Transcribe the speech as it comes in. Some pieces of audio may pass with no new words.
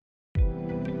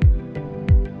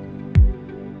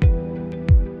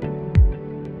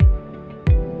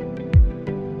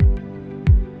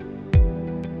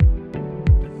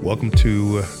Welcome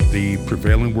to the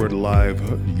Prevailing Word Live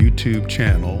YouTube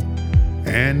channel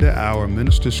and our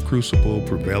Ministers Crucible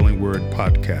Prevailing Word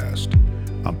podcast.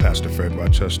 I'm Pastor Fred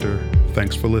Rochester.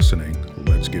 Thanks for listening.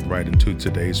 Let's get right into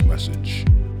today's message.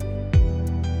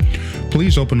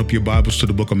 Please open up your Bibles to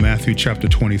the book of Matthew chapter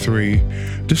 23.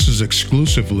 This is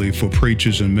exclusively for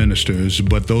preachers and ministers,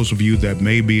 but those of you that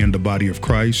may be in the body of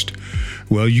Christ,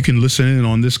 well, you can listen in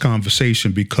on this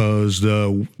conversation because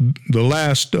the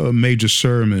last major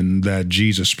sermon that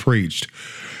Jesus preached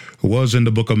was in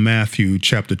the book of Matthew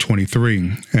chapter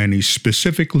 23, and he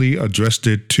specifically addressed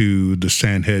it to the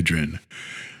Sanhedrin,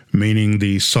 meaning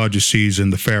the Sadducees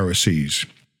and the Pharisees,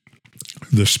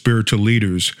 the spiritual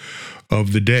leaders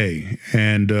of the day.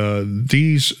 And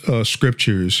these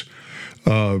scriptures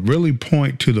really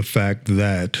point to the fact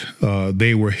that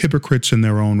they were hypocrites in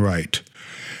their own right.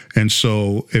 And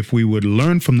so if we would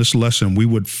learn from this lesson, we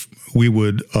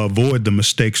would avoid the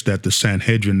mistakes that the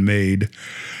Sanhedrin made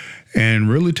and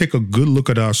really take a good look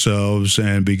at ourselves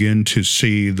and begin to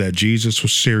see that Jesus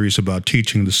was serious about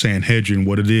teaching the Sanhedrin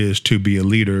what it is to be a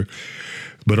leader,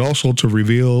 but also to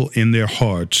reveal in their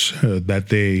hearts that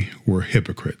they were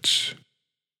hypocrites.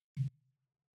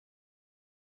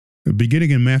 Beginning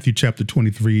in Matthew chapter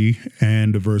 23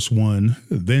 and verse 1,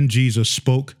 then Jesus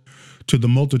spoke to the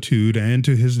multitude and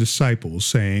to his disciples,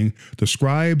 saying, the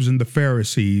scribes and the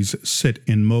Pharisees sit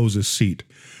in Moses' seat.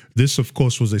 This, of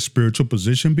course, was a spiritual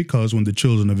position because when the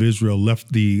children of Israel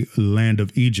left the land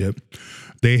of Egypt,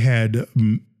 they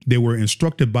were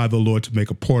instructed by the Lord to make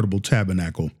a portable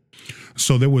tabernacle.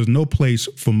 So there was no place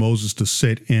for Moses to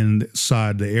sit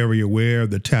inside the area where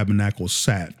the tabernacle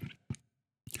sat.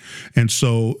 And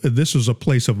so this was a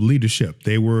place of leadership.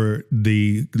 They were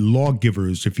the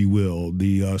lawgivers, if you will,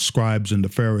 the scribes and the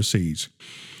Pharisees.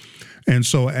 And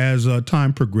so as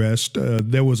time progressed,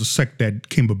 there was a sect that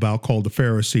came about called the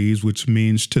Pharisees, which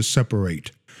means to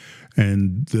separate.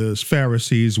 And the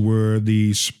Pharisees were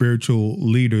the spiritual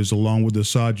leaders along with the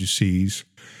Sadducees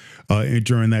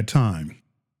during that time.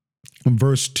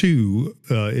 Verse 2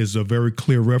 is a very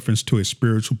clear reference to a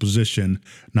spiritual position,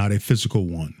 not a physical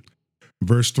one.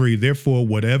 Verse 3, therefore,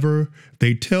 whatever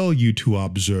they tell you to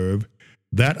observe,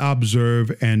 that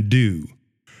observe and do,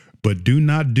 but do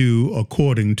not do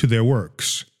according to their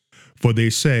works. For they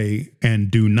say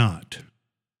and do not,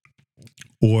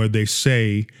 or they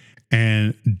say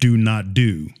and do not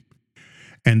do.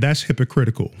 And that's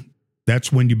hypocritical.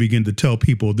 That's when you begin to tell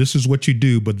people this is what you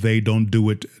do, but they don't do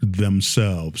it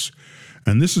themselves.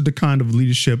 And this is the kind of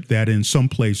leadership that in some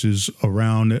places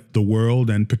around the world,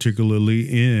 and particularly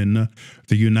in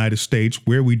the United States,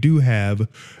 where we do have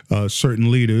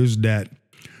certain leaders that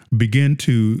begin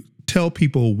to tell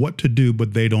people what to do,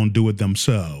 but they don't do it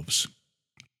themselves.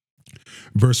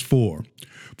 Verse 4,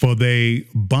 for they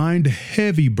bind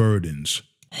heavy burdens,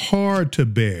 hard to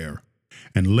bear,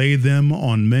 and lay them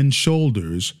on men's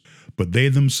shoulders, but they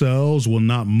themselves will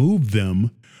not move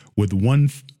them with one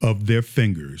of their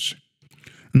fingers.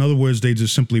 In other words, they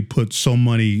just simply put so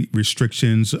many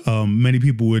restrictions. Many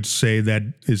people would say that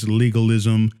is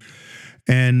legalism.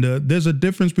 And there's a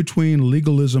difference between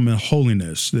legalism and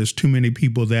holiness. There's too many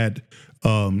people that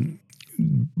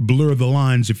blur the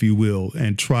lines, if you will,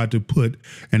 and try to put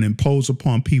and impose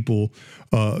upon people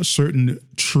certain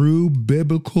true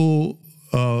biblical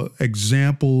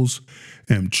examples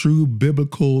and true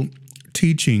biblical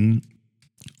teaching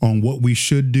on what we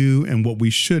should do and what we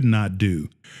should not do.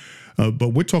 But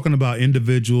we're talking about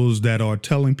individuals that are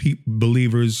telling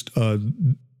believers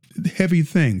heavy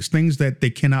things that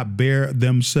they cannot bear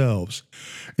themselves.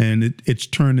 And it's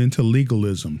turned into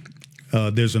legalism.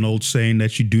 There's an old saying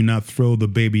that you do not throw the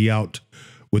baby out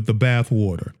with the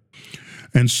bathwater.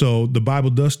 And so the Bible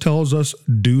does tells us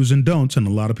do's and don'ts, and a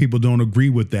lot of people don't agree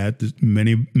with that.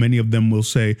 Many of them will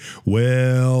say,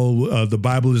 well, the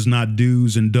Bible is not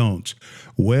do's and don'ts.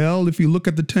 Well, if you look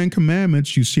at the Ten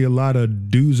Commandments, you see a lot of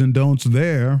do's and don'ts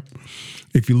there.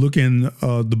 If you look in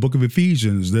the book of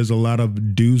Ephesians, there's a lot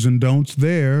of do's and don'ts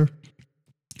there.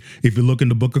 If you look in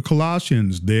the book of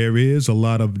Colossians, there is a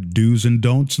lot of do's and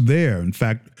don'ts there. In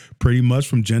fact, pretty much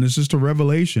from Genesis to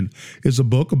Revelation is a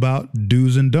book about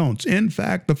do's and don'ts. In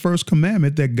fact, the first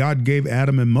commandment that God gave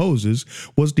Adam and Moses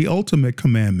was the ultimate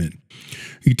commandment.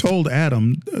 He told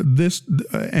Adam this,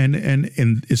 and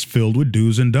it's filled with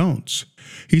do's and don'ts.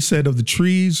 He said, of the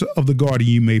trees of the garden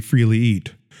you may freely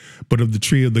eat, but of the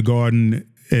tree of the garden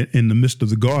in the midst of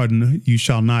the garden you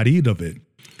shall not eat of it.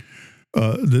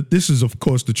 This is, of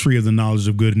course, the tree of the knowledge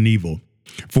of good and evil.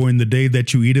 For in the day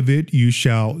that you eat of it, you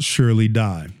shall surely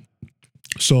die.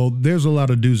 So there's a lot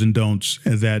of do's and don'ts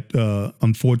that,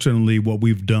 unfortunately, what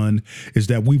we've done is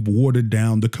that we've watered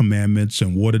down the commandments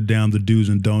and watered down the do's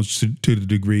and don'ts to the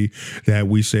degree that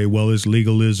we say, well, it's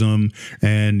legalism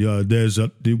and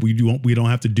we don't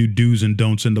have to do do's and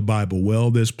don'ts in the Bible.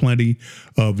 Well, there's plenty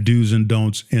of do's and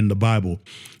don'ts in the Bible.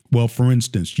 Well, for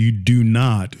instance, you do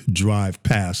not drive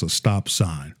past a stop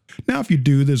sign. Now, if you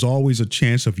do, there's always a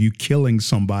chance of you killing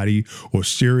somebody or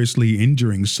seriously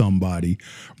injuring somebody.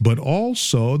 But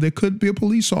also, there could be a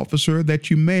police officer that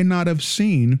you may not have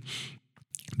seen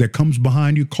that comes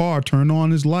behind your car, turn on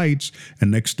his lights,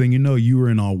 and next thing you know, you are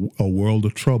in a world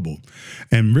of trouble.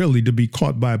 And really, to be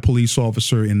caught by a police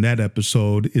officer in that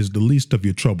episode is the least of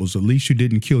your troubles. At least you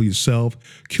didn't kill yourself,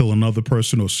 kill another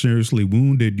person, or seriously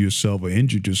wounded yourself or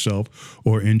injured yourself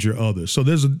or injure others. So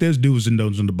there's do's and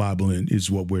don'ts in the Bible, and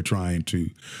is what we're trying to,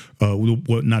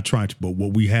 not trying to, but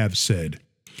what we have said.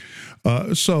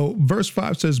 So verse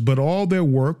 5 says, but all their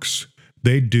works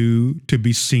they do to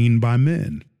be seen by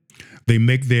men. They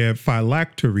make their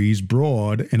phylacteries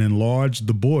broad and enlarge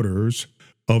the borders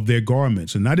of their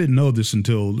garments. And I didn't know this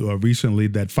until recently,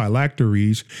 that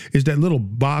phylacteries is that little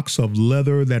box of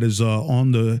leather that is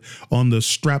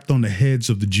strapped on the heads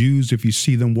of the Jews if you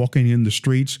see them walking in the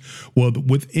streets. Well,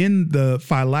 within the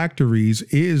phylacteries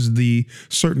is the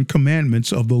certain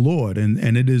commandments of the Lord,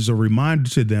 and it is a reminder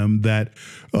to them that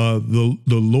the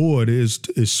Lord is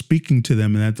speaking to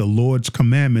them and that the Lord's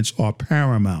commandments are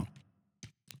paramount.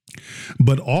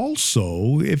 But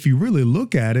also, if you really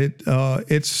look at it,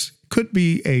 could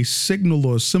be a signal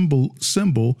or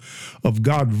symbol of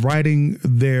God writing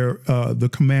the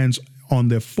commands on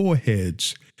their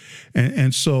foreheads.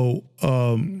 And so,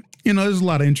 there's a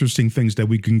lot of interesting things that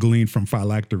we can glean from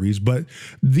phylacteries. But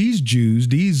these Jews,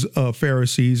 these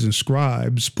Pharisees and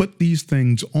scribes put these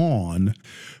things on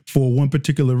for one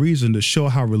particular reason, to show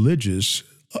how religious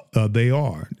they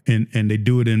are, and they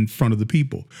do it in front of the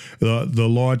people. The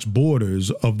large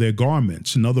borders of their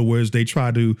garments. In other words, they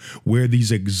try to wear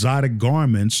these exotic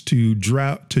garments to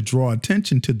draw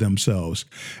attention to themselves.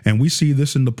 And we see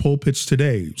this in the pulpits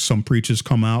today. Some preachers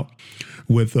come out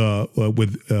with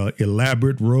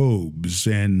elaborate robes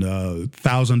and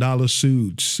 $1,000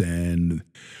 suits and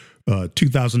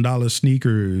 $2,000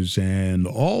 sneakers and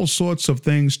all sorts of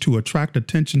things to attract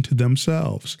attention to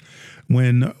themselves.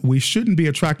 When we shouldn't be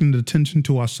attracting attention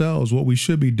to ourselves, what we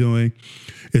should be doing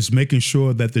is making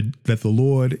sure that the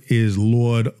Lord is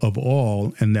Lord of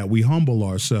all, and that we humble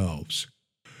ourselves.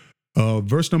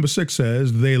 Verse number 6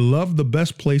 says, "They love the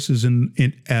best places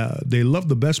they love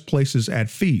the best places at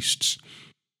feasts,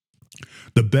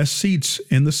 the best seats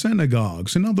in the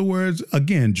synagogues." In other words,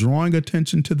 again, drawing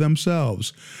attention to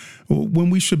themselves when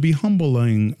we should be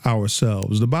humbling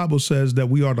ourselves. The Bible says that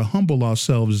we are to humble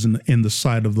ourselves in the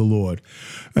sight of the Lord.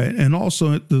 And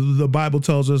also the Bible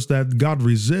tells us that God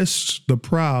resists the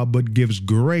proud, but gives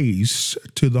grace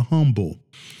to the humble.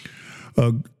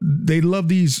 They love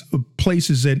these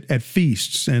places at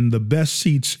feasts and the best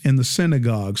seats in the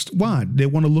synagogues. Why? They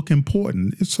want to look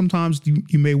important. Sometimes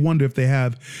you may wonder if they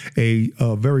have a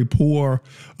very poor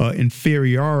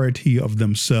inferiority of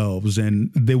themselves,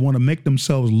 and they want to make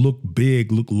themselves look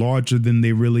big, look larger than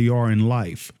they really are in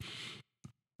life.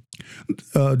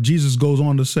 Jesus goes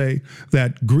on to say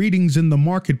that greetings in the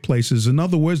marketplaces. In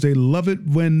other words, they love it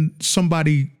when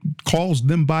somebody calls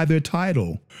them by their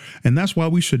title. And that's why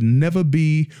we should never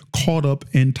be caught up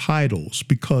in titles,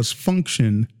 because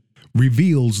function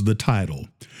reveals the title.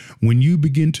 When you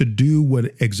begin to do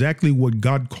exactly what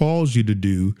God calls you to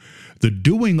do, the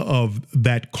doing of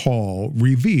that call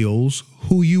reveals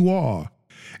who you are.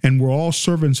 And we're all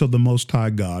servants of the Most High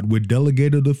God. We're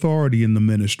delegated authority in the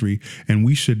ministry, and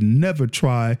we should never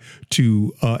try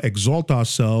to exalt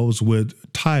ourselves with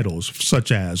titles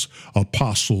such as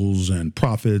apostles and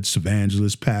prophets,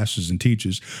 evangelists, pastors, and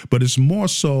teachers. But it's more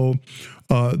so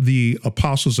the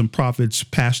apostles and prophets,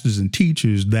 pastors, and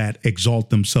teachers that exalt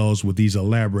themselves with these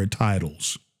elaborate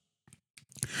titles.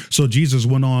 So Jesus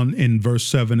went on in verse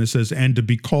 7, it says, "And to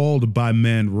be called by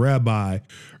men, Rabbi,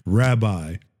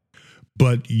 Rabbi.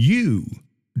 But you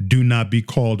do not be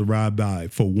called Rabbi,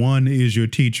 for one is your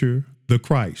teacher, the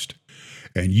Christ.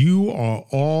 And you are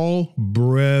all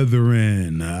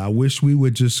brethren." I wish we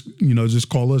would just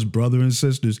call us brothers and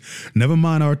sisters. Never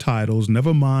mind our titles.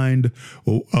 Never mind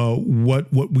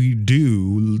what we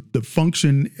do. The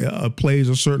function plays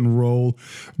a certain role.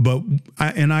 But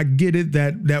I get it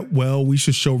that we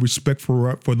should show respect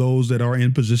for those that are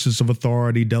in positions of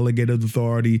authority, delegated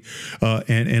authority,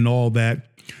 and all that.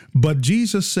 But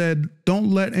Jesus said,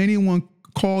 don't let anyone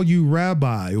call you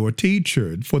rabbi or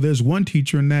teacher, for there's one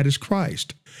teacher, and that is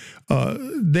Christ.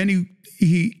 Then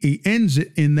he ends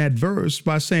it in that verse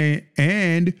by saying,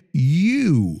 and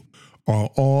you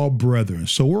are all brethren.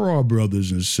 So we're all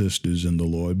brothers and sisters in the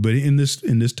Lord. But in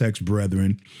this text,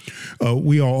 brethren,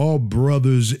 we are all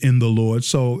brothers in the Lord.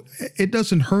 So it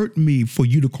doesn't hurt me for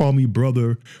you to call me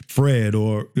brother Fred,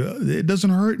 or it doesn't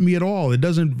hurt me at all. It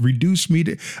doesn't reduce me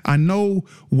to. I know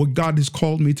what God has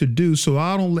called me to do, so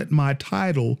I don't let my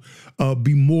title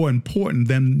be more important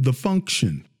than the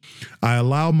function. I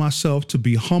allow myself to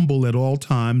be humble at all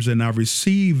times, and I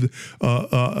receive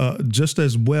just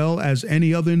as well as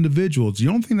any other individuals. The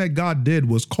only thing that God did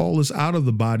was call us out of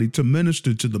the body to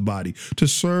minister to the body, to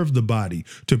serve the body,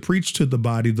 to preach to the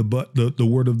body the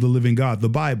word of the living God, the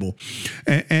Bible.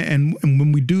 And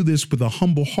when we do this with a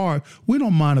humble heart, we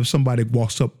don't mind if somebody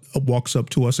walks up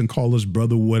to us and calls us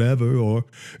brother whatever, or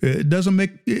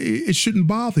it shouldn't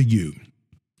bother you.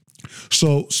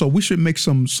 So we should make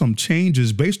some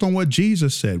changes based on what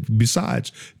Jesus said.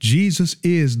 Besides, Jesus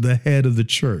is the head of the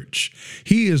church.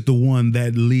 He is the one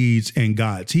that leads and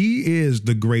guides. He is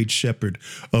the great shepherd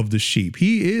of the sheep.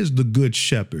 He is the good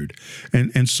shepherd.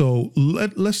 And so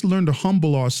let's learn to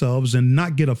humble ourselves and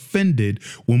not get offended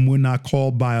when we're not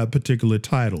called by a particular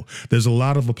title. There's a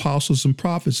lot of apostles and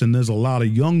prophets, and there's a lot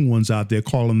of young ones out there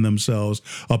calling themselves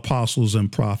apostles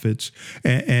and prophets.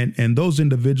 And those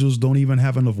individuals don't even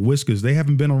have enough whiskers. They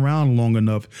haven't been around long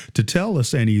enough to tell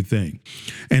us anything.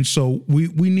 And so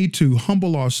we need to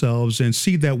humble ourselves and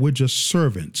see that we're just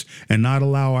servants and not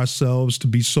allow ourselves to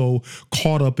be so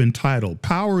caught up in title.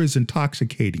 Power is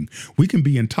intoxicating. We can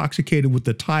be intoxicated with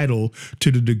the title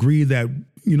to the degree that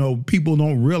people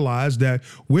don't realize that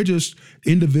we're just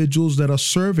individuals that are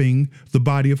serving the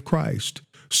body of Christ.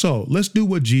 So let's do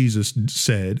what Jesus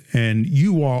said, and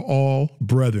you are all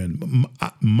brethren,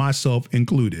 myself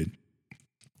included.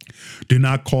 Do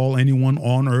not call anyone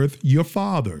on earth your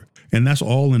father. And that's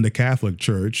all in the Catholic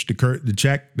Church.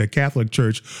 The Catholic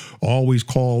Church always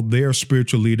called their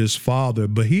spiritual leaders father.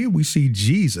 But here we see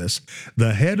Jesus,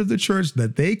 the head of the church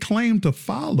that they claim to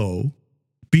follow,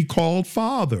 be called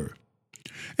father.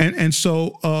 And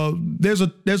so there's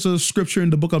a scripture in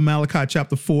the book of Malachi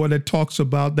chapter 4 that talks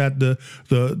about that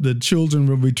the children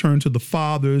will return to the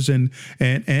fathers, and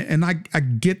I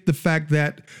get the fact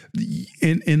that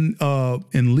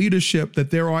in leadership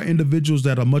that there are individuals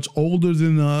that are much older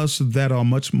than us, that are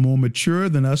much more mature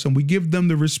than us, and we give them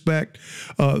the respect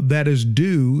that is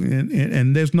due,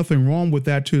 and there's nothing wrong with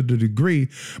that to the degree.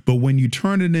 But when you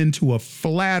turn it into a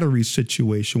flattery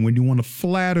situation, when you want to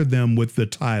flatter them with the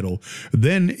title,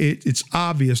 then it's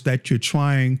obvious that you're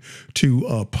trying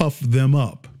to puff them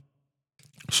up.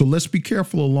 So let's be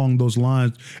careful along those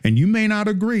lines. And you may not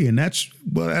agree, and that's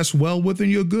well within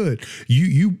your good.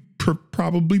 You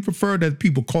probably prefer that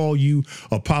people call you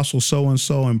apostle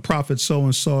so-and-so and prophet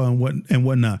so-and-so and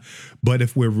whatnot. But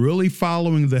if we're really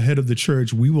following the head of the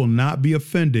church, we will not be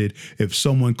offended if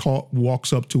someone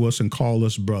walks up to us and call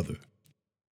us brother.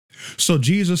 So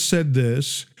Jesus said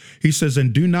this. He says,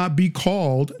 and do not be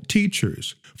called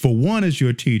teachers, for one is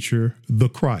your teacher, the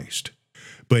Christ.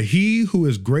 But he who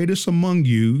is greatest among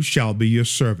you shall be your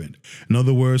servant. In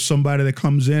other words, somebody that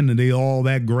comes in and they all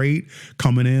that great,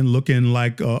 coming in looking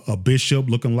like a bishop,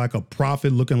 looking like a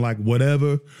prophet, looking like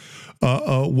whatever.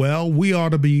 Well, we ought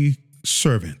to be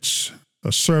servants.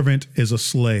 A servant is a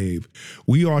slave.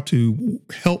 We are to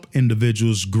help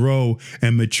individuals grow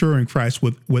and mature in Christ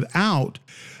without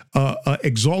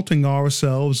exalting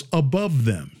ourselves above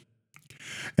them.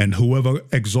 And whoever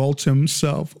exalts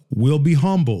himself will be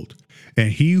humbled,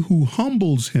 and he who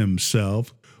humbles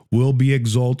himself will be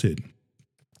exalted.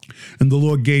 And the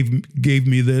Lord gave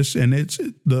me this, and it's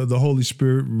the Holy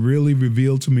Spirit really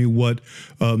revealed to me what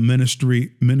ministry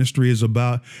is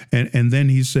about. And then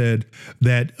he said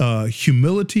that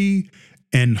humility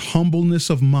and humbleness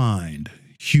of mind.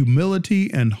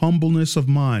 Humility and humbleness of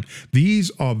mind. These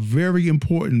are very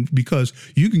important because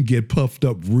you can get puffed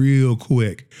up real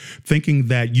quick, thinking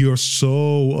that you're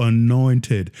so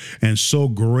anointed and so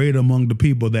great among the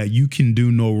people that you can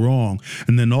do no wrong.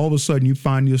 And then all of a sudden you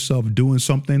find yourself doing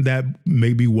something that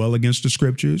may be well against the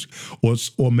scriptures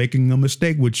or making a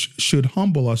mistake, which should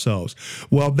humble ourselves.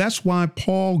 Well, that's why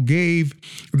God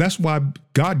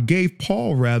gave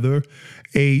Paul rather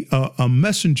a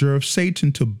messenger of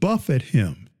Satan to buffet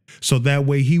him, so that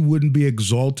way he wouldn't be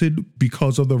exalted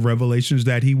because of the revelations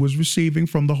that he was receiving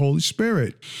from the Holy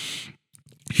Spirit.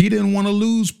 He didn't want to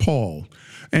lose Paul.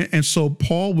 And so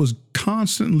Paul was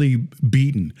constantly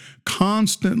beaten,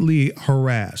 constantly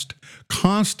harassed,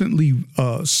 constantly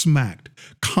smacked.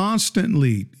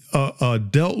 constantly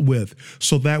dealt with,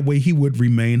 so that way he would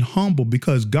remain humble,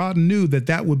 because God knew that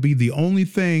that would be the only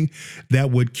thing that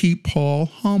would keep Paul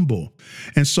humble.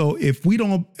 And so if we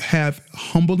don't have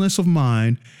humbleness of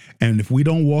mind, and if we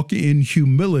don't walk in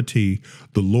humility,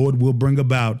 the Lord will bring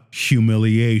about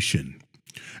humiliation.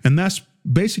 And that's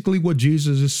basically what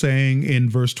Jesus is saying in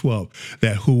verse 12,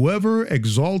 that whoever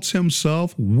exalts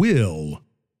himself will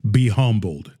be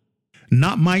humbled.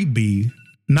 Not might be,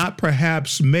 not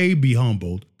perhaps may be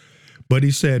humbled, but he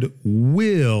said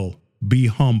will be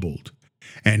humbled.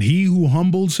 And he who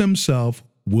humbles himself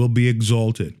will be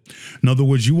exalted. In other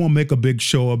words, you won't make a big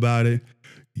show about it.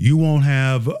 You won't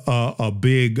have a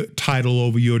big title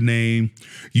over your name.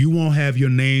 You won't have your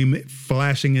name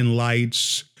flashing in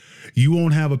lights. You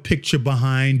won't have a picture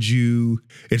behind you.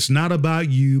 It's not about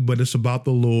you, but it's about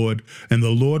the Lord. And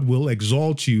the Lord will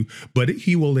exalt you, but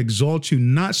he will exalt you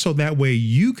not so that way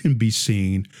you can be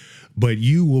seen, but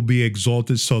you will be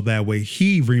exalted so that way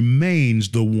he remains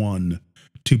the one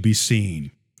to be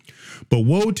seen. But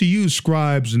woe to you,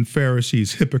 scribes and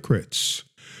Pharisees, hypocrites,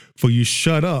 for you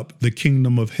shut up the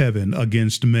kingdom of heaven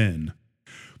against men.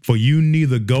 For you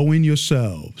neither go in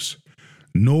yourselves,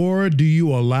 nor do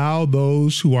you allow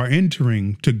those who are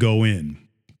entering to go in.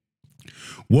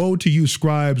 Woe to you,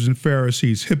 scribes and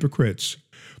Pharisees, hypocrites,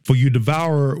 for you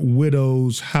devour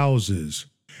widows' houses,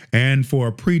 and for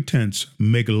a pretense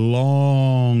make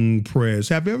long prayers.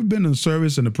 Have you ever been in a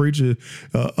service and the preacher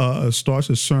starts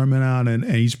a sermon out and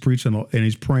he's preaching and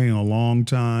he's praying a long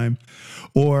time?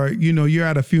 Or, you know, you're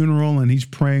at a funeral and he's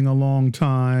praying a long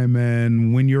time.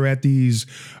 And when you're at these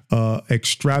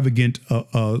extravagant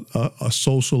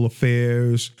social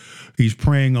affairs, he's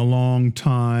praying a long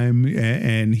time,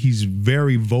 and he's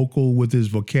very vocal with his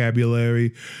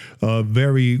vocabulary,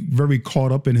 very, very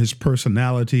caught up in his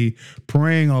personality,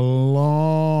 praying a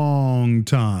long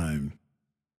time.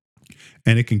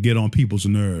 And it can get on people's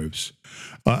nerves.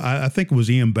 I think it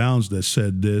was Ian Bounds that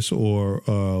said this, or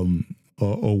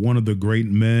one of the great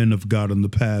men of God in the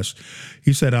past.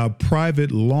 He said, our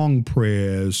private long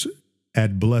prayers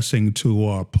add blessing to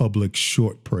our public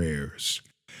short prayers.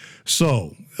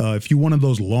 So if you're one of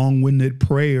those long-winded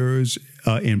prayers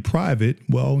in private,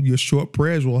 well, your short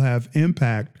prayers will have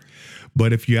impact.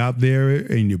 But if you're out there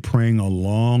and you're praying a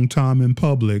long time in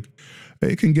public,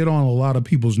 it can get on a lot of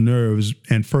people's nerves.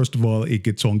 And first of all, it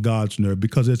gets on God's nerve,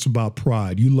 because it's about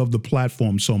pride. You love the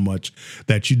platform so much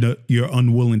that you're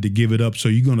unwilling to give it up. So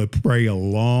you're going to pray a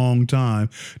long time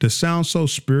to sound so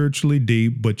spiritually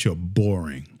deep, but you're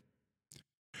boring.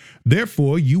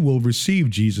 Therefore, you will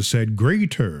receive, Jesus said,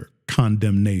 greater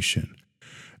condemnation.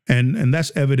 And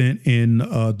that's evident in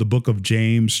the book of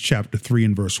James, chapter 3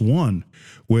 and verse 1,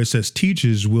 where it says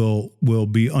teachers will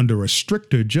be under a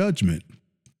stricter judgment.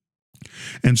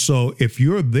 And so if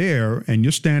you're there and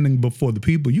you're standing before the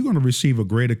people, you're going to receive a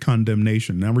greater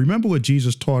condemnation. Now, remember what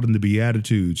Jesus taught in the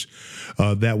Beatitudes,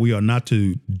 that we are not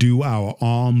to do our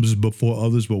alms before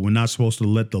others, but we're not supposed to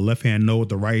let the left hand know what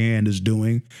the right hand is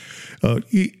doing.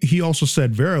 He also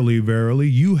said, verily, verily,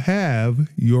 you have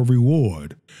your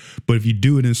reward. But if you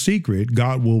do it in secret,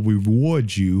 God will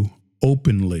reward you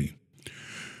openly.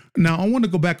 Now, I want to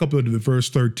go back up to verse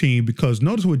 13, because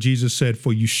notice what Jesus said,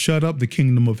 for you shut up the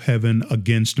kingdom of heaven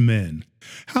against men.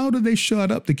 How do they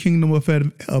shut up the kingdom of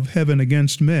heaven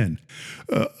against men?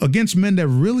 Against men that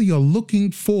really are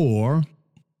looking for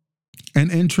an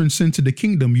entrance into the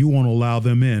kingdom. You won't allow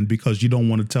them in because you don't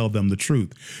want to tell them the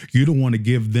truth. You don't want to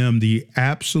give them the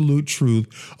absolute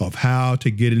truth of how to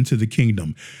get into the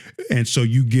kingdom. And so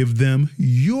you give them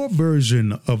your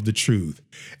version of the truth.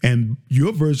 And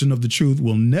your version of the truth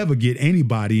will never get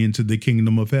anybody into the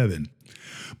kingdom of heaven.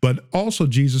 But also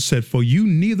Jesus said, for you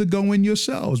neither go in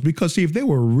yourselves, because see, if they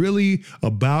were really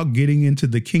about getting into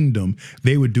the kingdom,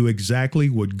 they would do exactly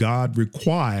what God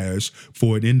requires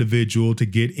for an individual to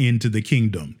get into the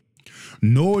kingdom.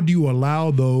 Nor do you allow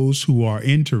those who are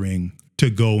entering to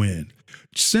go in.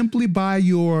 Simply by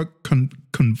your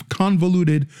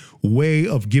convoluted way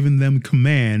of giving them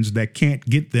commands that can't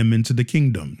get them into the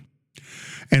kingdom.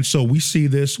 And so we see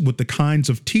this with the kinds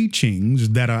of teachings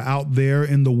that are out there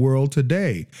in the world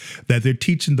today, that they're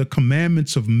teaching the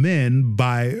commandments of men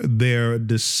by their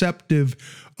deceptive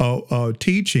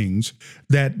teachings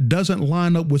that doesn't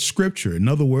line up with Scripture. In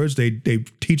other words, they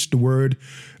teach the word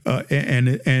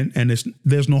and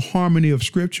there's no harmony of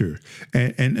Scripture.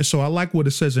 And so I like what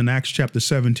it says in Acts chapter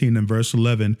 17 and verse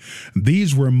 11.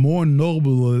 These were more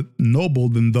noble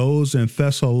than those in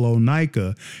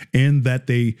Thessalonica, in that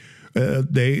they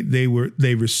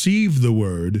received the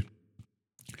word,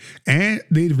 and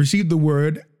they received the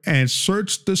word and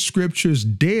searched the scriptures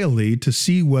daily to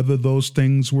see whether those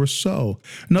things were so.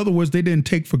 In other words, they didn't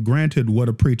take for granted what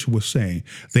a preacher was saying.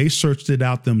 They searched it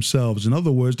out themselves. In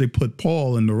other words, they put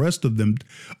Paul and the rest of them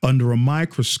under a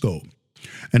microscope.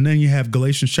 And then you have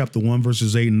Galatians chapter 1,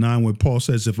 verses 8 and 9, where Paul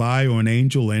says, if I or an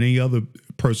angel or any other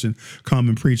person come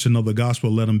and preach another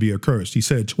gospel, let him be accursed. He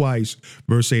said twice,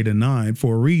 verse 8 and 9,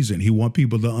 for a reason. He wants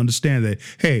people to understand that,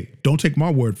 hey, don't take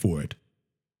my word for it.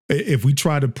 If we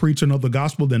try to preach another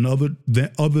gospel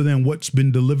other than what's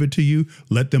been delivered to you,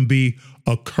 let them be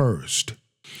accursed.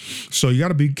 So you got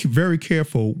to be very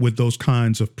careful with those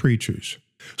kinds of preachers.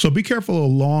 So be careful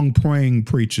of long praying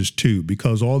preachers too,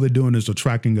 because all they're doing is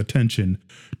attracting attention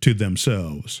to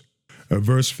themselves.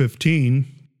 Verse 15,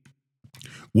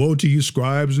 woe to you,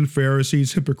 scribes and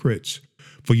Pharisees, hypocrites,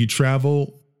 for you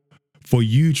travel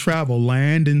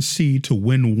land and sea to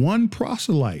win one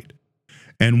proselyte.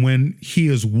 And when he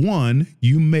is won,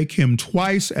 you make him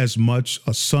twice as much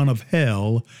a son of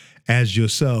hell as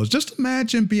yourselves. Just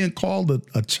imagine being called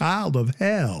a child of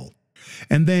hell.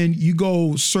 And then you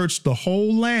go search the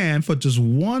whole land for just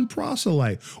one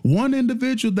proselyte, one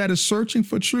individual that is searching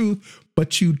for truth,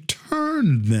 but you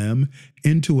turn them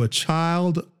into a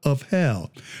child of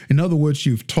hell. In other words,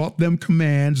 you've taught them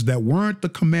commands that weren't the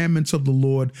commandments of the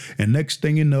Lord. And next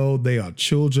thing you know, they are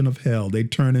children of hell. They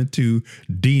turn into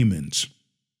demons.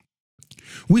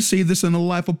 We see this in the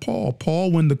life of Paul.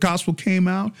 Paul, when the gospel came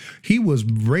out, he was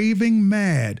raving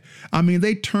mad. I mean,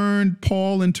 they turned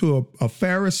Paul into a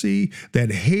Pharisee that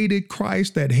hated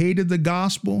Christ, that hated the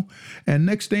gospel. And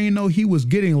next thing you know, he was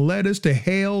getting letters to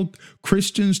hail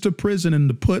Christians to prison and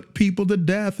to put people to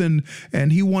death. And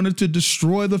he wanted to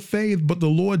destroy the faith. But the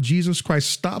Lord Jesus Christ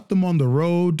stopped him on the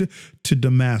road to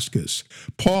Damascus.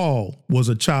 Paul was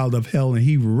a child of hell, and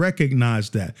he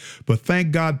recognized that. But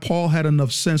thank God, Paul had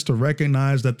enough sense to recognize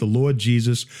that the Lord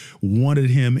Jesus wanted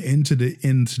him into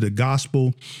the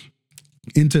gospel,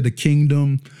 into the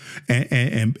kingdom,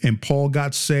 and Paul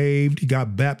got saved. He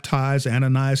got baptized.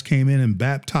 Ananias came in and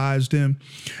baptized him,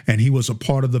 and he was a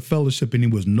part of the fellowship, and he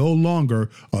was no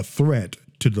longer a threat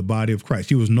to the body of Christ.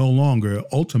 He was no longer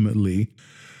ultimately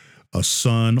a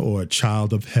son or a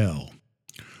child of hell.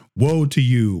 Woe to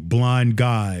you, blind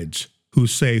guides, who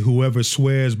say, whoever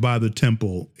swears by the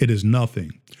temple, it is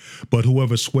nothing. But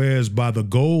whoever swears by the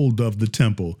gold of the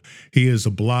temple, he is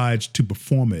obliged to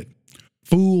perform it.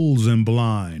 Fools and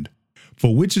blind,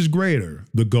 for which is greater,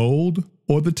 the gold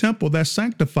or the temple that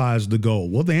sanctifies the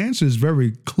gold? Well, the answer is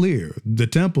very clear. The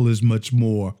temple is much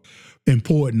more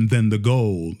important than the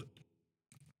gold.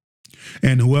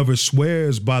 And whoever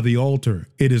swears by the altar,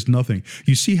 it is nothing.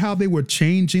 You see how they were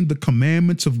changing the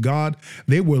commandments of God?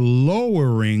 They were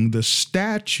lowering the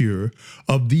stature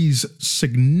of these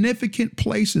significant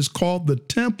places called the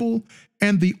temple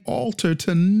and the altar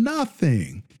to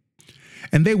nothing.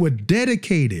 And they were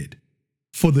dedicated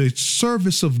for the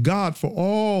service of God for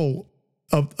all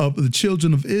of the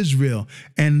children of Israel,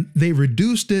 and they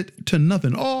reduced it to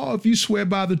nothing. Oh, if you swear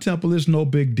by the temple, it's no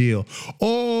big deal.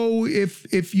 Oh,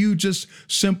 if you just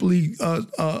simply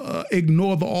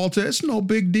ignore the altar, it's no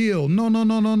big deal.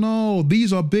 No.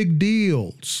 These are big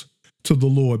deals to the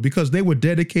Lord because they were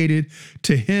dedicated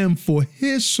to him for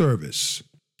his service.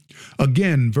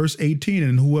 Again, verse 18,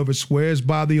 and whoever swears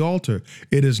by the altar,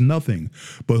 it is nothing.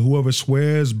 But whoever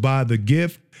swears by the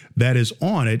gift that is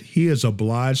on it, he is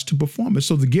obliged to perform it.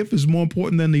 So the gift is more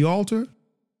important than the altar.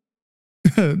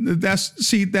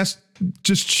 That's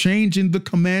just changing the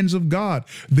commands of God.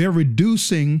 They're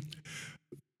reducing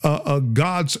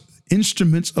God's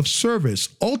instruments of service,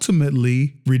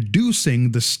 ultimately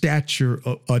reducing the stature,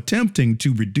 attempting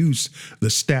to reduce the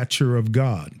stature of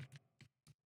God.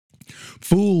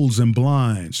 Fools and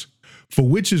blinds, for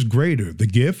which is greater, the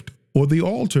gift or the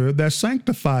altar that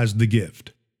sanctifies the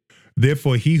gift?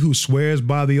 Therefore, he who swears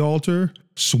by the altar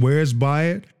swears by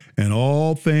it and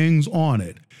all things on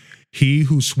it. He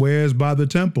who swears by the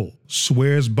temple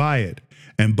swears by it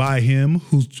and by him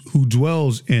who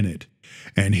dwells in it.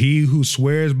 And he who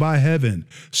swears by heaven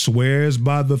swears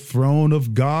by the throne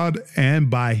of God and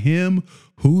by him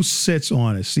who sits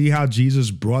on it. See how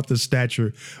Jesus brought the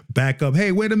stature back up.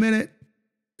 Hey, wait a minute.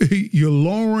 You're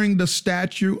lowering the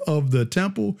stature of the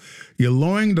temple. You're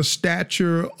lowering the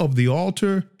stature of the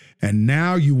altar. And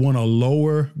now you want to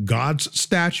lower God's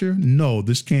stature? No,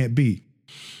 this can't be.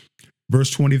 Verse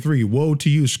 23, woe to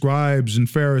you, scribes and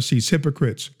Pharisees,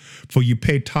 hypocrites, for you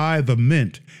pay tithe of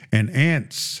mint and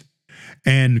ants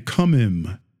and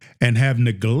cumin, and have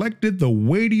neglected the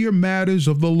weightier matters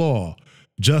of the law,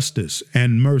 justice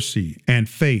and mercy and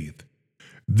faith.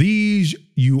 These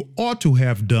you ought to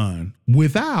have done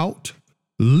without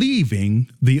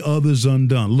leaving the others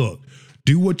undone. Look,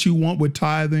 Do what you want with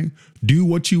tithing. Do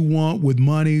what you want with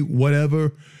money,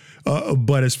 whatever.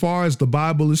 But as far as the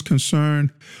Bible is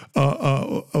concerned,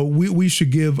 we should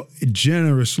give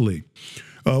generously.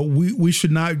 We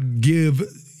should not give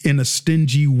in a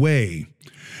stingy way,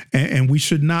 and we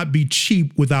should not be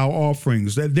cheap with our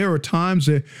offerings. There are times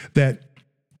that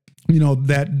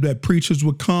preachers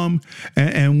would come,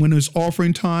 and when it's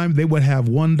offering time, they would have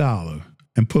 $1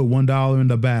 and put $1 in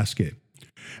the basket.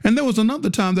 And there was another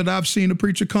time that I've seen a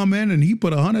preacher come in and he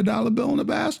put $100 bill in the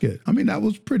basket. I mean, that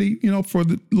was pretty, for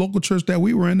the local church that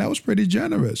we were in, that was pretty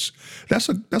generous. That's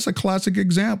a classic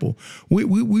example.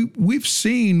 We've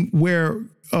seen where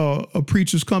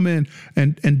preachers come in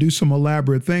and do some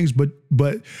elaborate things, but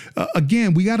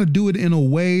again, we got to do it in a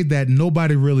way that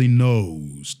nobody really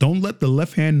knows. Don't let the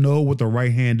left hand know what the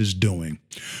right hand is doing.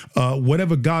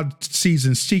 Whatever God sees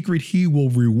in secret, he will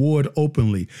reward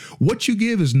openly. What you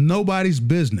give is nobody's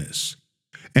business,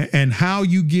 and how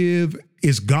you give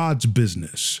is God's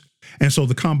business. And so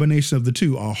the combination of the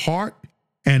two, our heart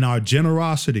and our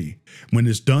generosity, when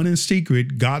it's done in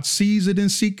secret, God sees it in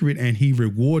secret and he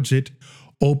rewards it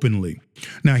openly.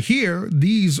 Now here,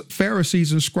 these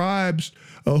Pharisees and scribes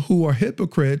who are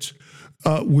hypocrites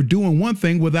were doing one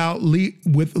thing with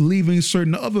leaving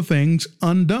certain other things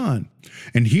undone.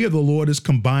 And here the Lord is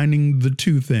combining the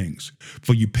two things.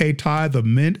 For you pay tithe of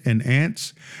mint and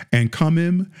ants and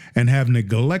cumin, and have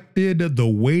neglected the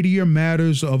weightier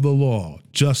matters of the law,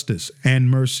 justice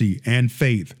and mercy and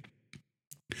faith.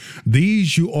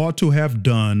 These you ought to have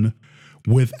done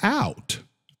without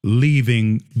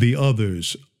leaving the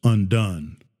others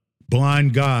undone.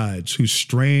 Blind guides who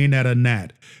strain at a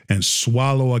gnat and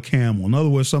swallow a camel. In other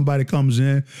words, somebody comes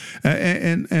in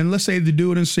and let's say they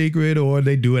do it in secret or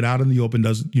they do it out in the open.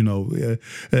 They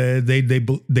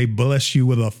bless you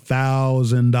with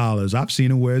 $1,000. I've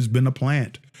seen it where it's been a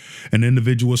plant. An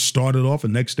individual started off,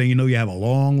 and next thing you know, you have a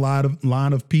long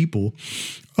line of people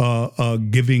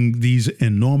giving these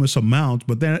enormous amounts,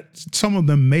 but then some of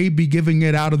them may be giving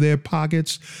it out of their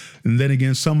pockets. And then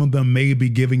again, some of them may be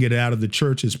giving it out of the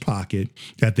church's pocket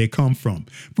that they come from.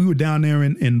 We were down there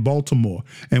in Baltimore,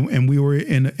 and we were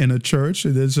in a church.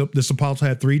 This apostle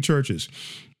had 3 churches.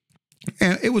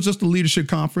 And it was just a leadership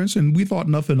conference, and we thought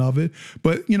nothing of it.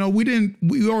 But, we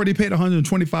already paid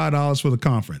 $125 for the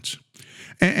conference.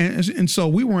 And so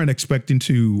we weren't expecting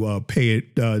to pay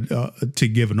it to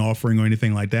give an offering or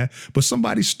anything like that. But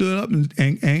somebody stood up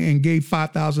and gave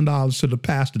 $5,000 to the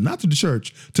pastor, not to the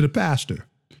church, to the pastor.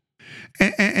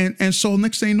 And so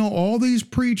next thing you know, all these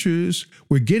preachers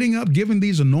were getting up, giving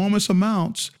these enormous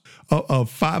amounts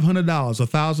of $500,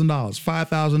 $1,000,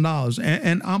 $5,000.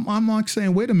 And I'm like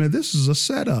saying, wait a minute, this is a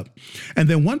setup. And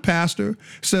then one pastor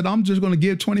said, I'm just going to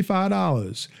give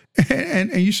 $25.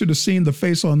 And you should have seen the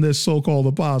face on this so-called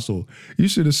apostle. You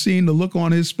should have seen the look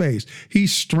on his face. He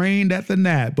strained at the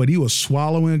gnat, but he was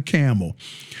swallowing a camel.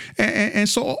 And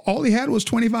so all he had was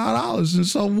 $25. And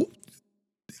so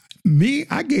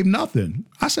I gave nothing.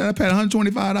 I said I paid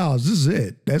 $125. This is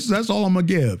it. That's all I'm gonna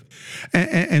give.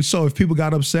 And so if people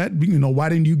got upset, why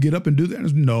didn't you get up and do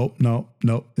that? No.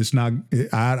 It's not.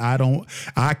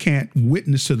 I can't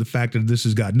witness to the fact that this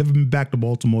is God. Never been back to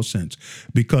Baltimore since,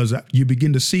 because you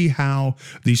begin to see how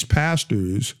these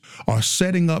pastors are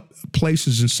setting up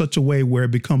places in such a way where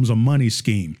it becomes a money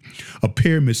scheme, a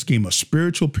pyramid scheme, a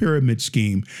spiritual pyramid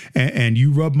scheme. And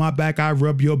you rub my back, I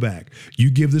rub your back. You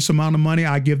give this amount of money,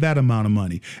 I give that amount of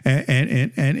money.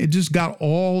 And it just got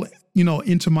all,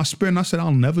 into my spirit. And I said,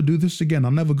 I'll never do this again.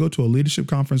 I'll never go to a leadership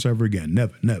conference ever again.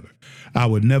 Never. I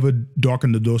would never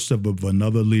darken the doorstep of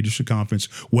another leadership conference,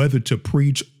 whether to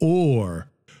preach or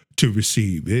to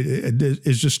receive.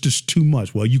 It's just too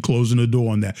much. Well, you closing the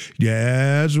door on that.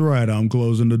 Yeah, that's right. I'm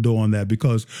closing the door on that,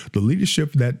 because the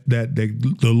leadership that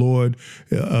the Lord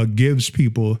gives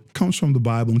people comes from the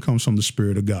Bible and comes from the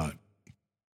Spirit of God.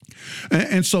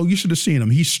 And so you should have seen him.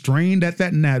 He strained at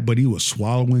that gnat, but he was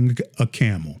swallowing a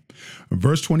camel.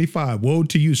 Verse 25, woe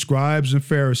to you, scribes and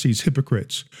Pharisees,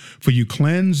 hypocrites, for you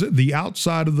cleanse the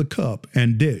outside of the cup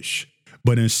and dish,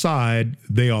 but inside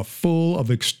they are full of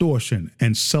extortion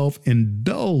and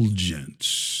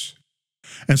self-indulgence.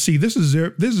 And see, this is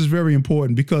very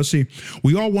important, because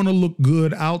we all want to look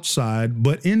good outside,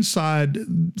 but inside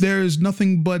there is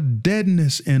nothing but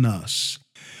deadness in us.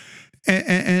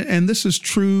 And this is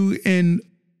true in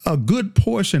a good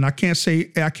portion, I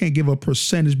can't give a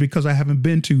percentage because I haven't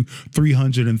been to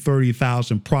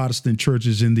 330,000 Protestant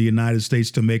churches in the United States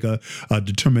to make a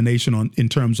determination in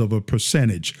terms of a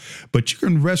percentage. But you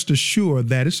can rest assured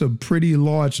that it's a pretty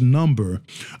large number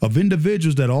of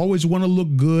individuals that always want to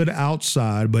look good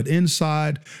outside, but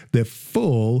inside they're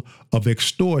full of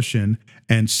extortion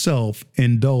and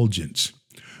self-indulgence.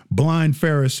 Blind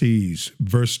Pharisees,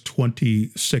 verse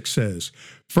 26 says,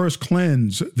 first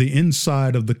cleanse the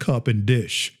inside of the cup and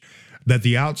dish, that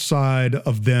the outside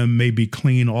of them may be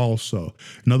clean also.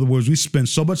 In other words, we spend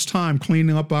so much time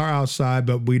cleaning up our outside,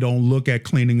 but we don't look at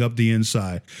cleaning up the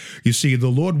inside. You see, the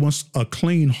Lord wants a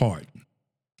clean heart.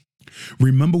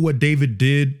 Remember what David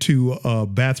did to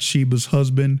Bathsheba's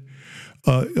husband?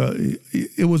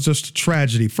 It was just a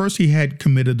tragedy. First, he had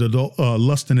committed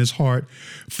lust in his heart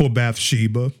for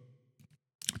Bathsheba,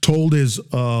 told his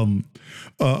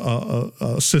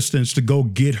assistants to go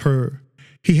get her.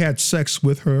 He had sex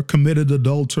with her, committed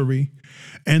adultery.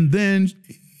 And then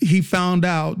David found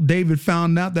out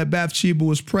that Bathsheba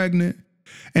was pregnant.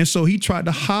 And so he tried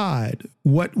to hide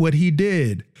what he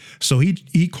did. So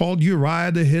he called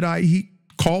Uriah the Hittite. He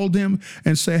called him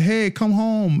and said, hey, come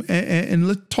home and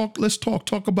let's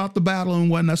talk about the battle and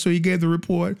whatnot. So he gave the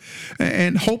report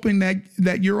and hoping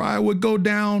that Uriah would go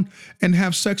down and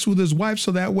have sex with his wife.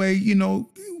 So that way,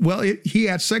 he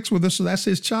had sex with her. So that's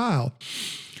his child.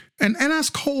 And that's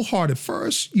cold-hearted.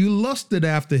 First, you lusted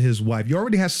after his wife. You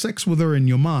already had sex with her in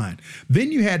your mind.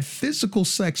 Then you had physical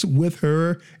sex with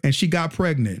her and she got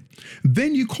pregnant.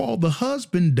 Then you called the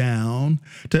husband down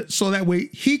so that way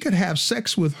he could have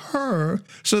sex with her,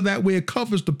 so that way it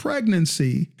covers the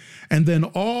pregnancy. And then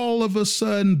all of a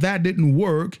sudden that didn't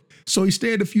work. So he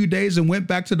stayed a few days and went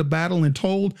back to the battle and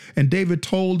David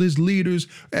told his leaders,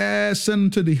 send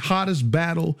him to the hottest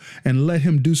battle and let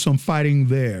him do some fighting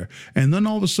there. And then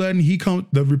all of a sudden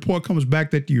the report comes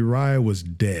back that Uriah was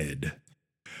dead,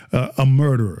 a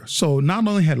murderer. So not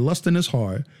only had lust in his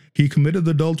heart, he committed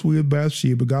adultery with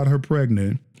Bathsheba, got her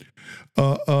pregnant,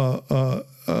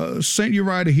 sent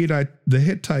Uriah the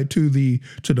Hittite to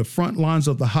the front lines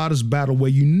of the hottest battle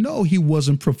where he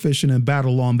wasn't proficient in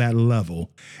battle on that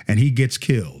level, and he gets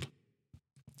killed.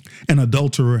 An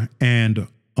adulterer and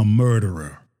a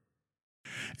murderer.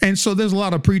 And so there's a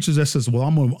lot of preachers that says, well,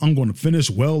 I'm going to finish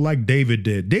well like David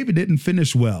did. David didn't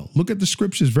finish well. Look at the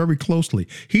scriptures very closely.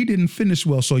 He didn't finish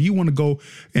well. So you want to go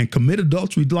and commit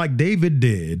adultery like David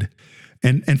did.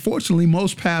 And fortunately,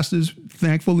 most pastors,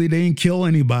 thankfully, they didn't kill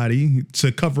anybody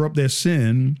to cover up their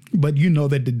sin. But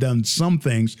that they've done some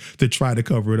things to try to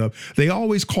cover it up. They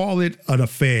always call it an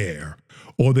affair,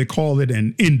 or they call it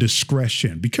an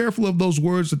indiscretion. Be careful of those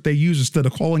words that they use instead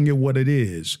of calling it what it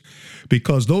is,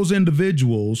 because those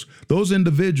individuals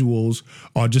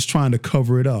are just trying to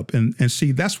cover it up. And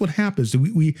see, that's what happens.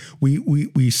 We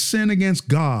sin against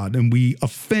God and we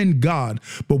offend God,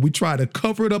 but we try to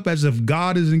cover it up as if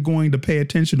God isn't going to pay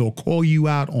attention or call you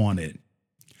out on it.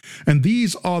 And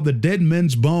these are the dead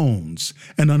men's bones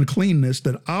and uncleanness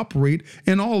that operate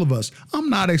in all of us. I'm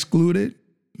not excluded.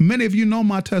 Many of you know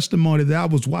my testimony that I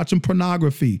was watching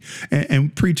pornography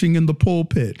and preaching in the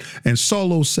pulpit and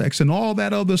solo sex and all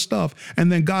that other stuff.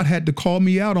 And then God had to call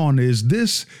me out on it. Is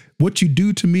this what you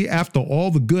do to me after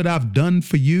all the good I've done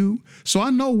for you? So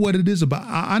I know what it is about.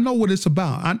 I know what it's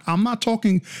about. I'm not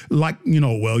talking like,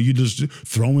 you just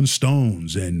throwing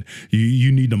stones and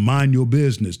you need to mind your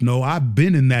business. No, I've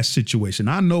been in that situation.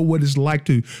 I know what it's like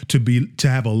to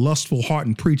have a lustful heart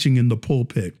and preaching in the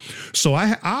pulpit. So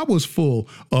I was full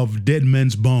of dead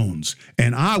men's bones,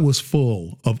 and I was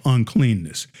full of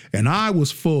uncleanness, and I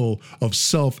was full of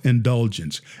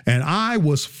self-indulgence, and I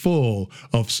was full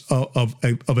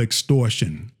of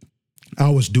extortion. I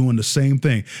was doing the same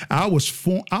thing. I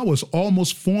was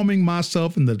almost forming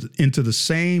myself into the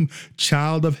same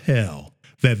child of hell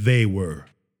that they were.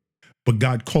 But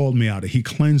God called me out. He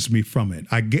cleansed me from it.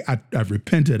 I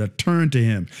repented. I turned to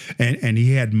him, and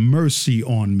he had mercy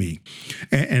on me.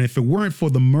 And if it weren't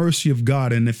for the mercy of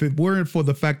God, and if it weren't for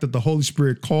the fact that the Holy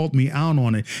Spirit called me out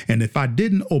on it, and if I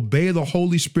didn't obey the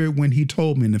Holy Spirit when he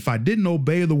told me, and if I didn't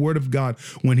obey the word of God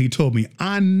when he told me,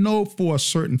 I know for a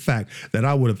certain fact that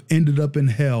I would have ended up in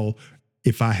hell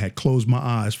if I had closed my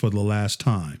eyes for the last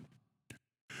time.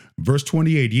 Verse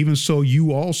 28, even so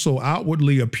you also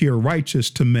outwardly appear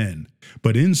righteous to men,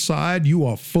 but inside you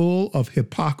are full of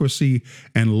hypocrisy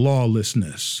and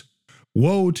lawlessness.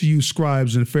 Woe to you,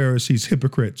 scribes and Pharisees,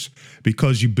 hypocrites,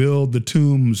 because you build the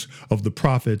tombs of the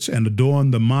prophets and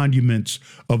adorn the monuments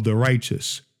of the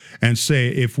righteous, and say,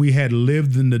 if we had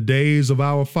lived in the days of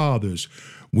our fathers,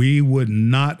 we would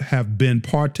not have been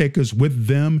partakers with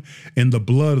them in the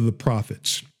blood of the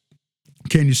prophets.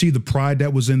 Can you see the pride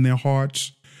that was in their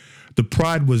hearts? The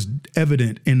pride was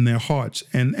evident in their hearts,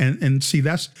 and see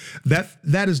that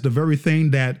is the very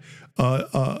thing that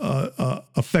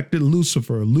affected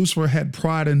Lucifer. Lucifer had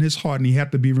pride in his heart, and he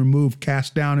had to be removed,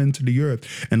 cast down into the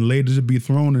earth, and later to be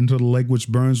thrown into the lake which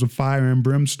burns with fire and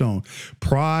brimstone.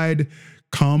 Pride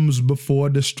comes before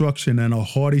destruction, and a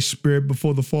haughty spirit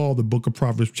before the fall. The book of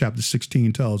Proverbs chapter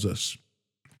 16 tells us.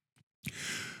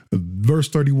 Verse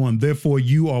 31, therefore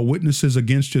you are witnesses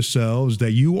against yourselves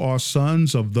that you are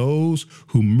sons of those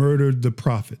who murdered the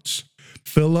prophets.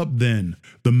 Fill up then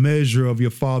the measure of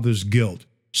your father's guilt.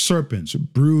 Serpents,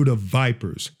 brood of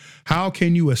vipers, how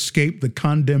can you escape the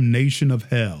condemnation of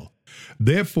hell?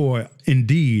 Therefore,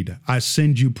 indeed, I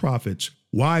send you prophets,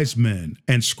 wise men,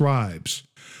 and scribes.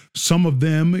 Some of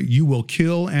them you will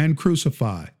kill and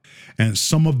crucify, and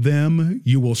some of them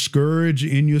you will scourge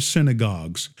in your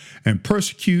synagogues and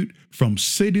persecute from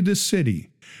city to city,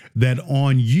 that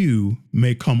on you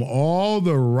may come all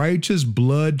the righteous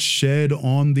blood shed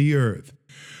on the earth,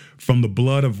 from the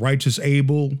blood of righteous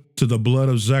Abel to the blood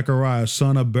of Zechariah,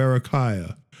 son of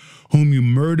Berechiah, whom you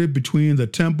murdered between the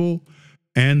temple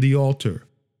and the altar.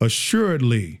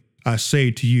 Assuredly, I say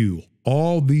to you,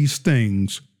 all these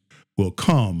things will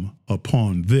come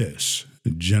upon this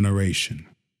generation.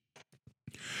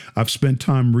 I've spent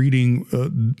time reading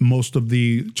most of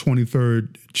the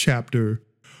 23rd chapter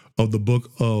of the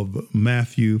book of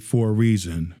Matthew for a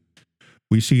reason.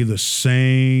 We see the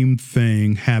same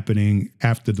thing happening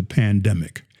after the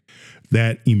pandemic,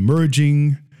 that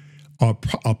emerging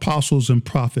apostles and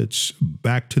prophets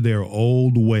back to their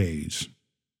old ways.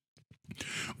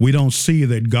 We don't see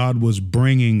that God was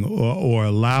bringing or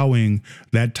allowing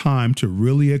that time to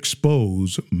really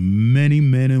expose many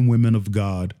men and women of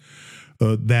God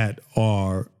that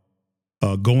are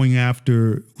going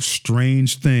after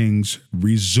strange things,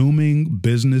 resuming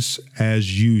business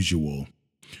as usual.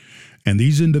 And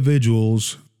these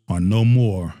individuals are no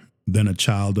more than a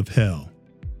child of hell.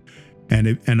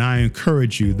 And I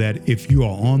encourage you that if you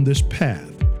are on this path,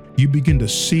 you begin to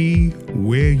see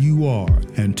where you are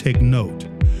and take note.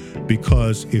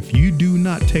 Because if you do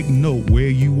not take note where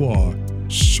you are,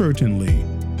 certainly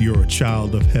you're a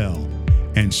child of hell.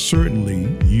 And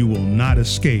certainly you will not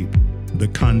escape the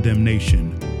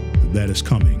condemnation that is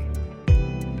coming.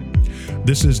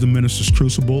 This is the Minister's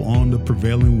Crucible on the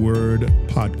Prevailing Word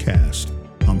podcast.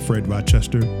 I'm Fred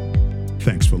Rochester.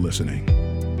 Thanks for listening.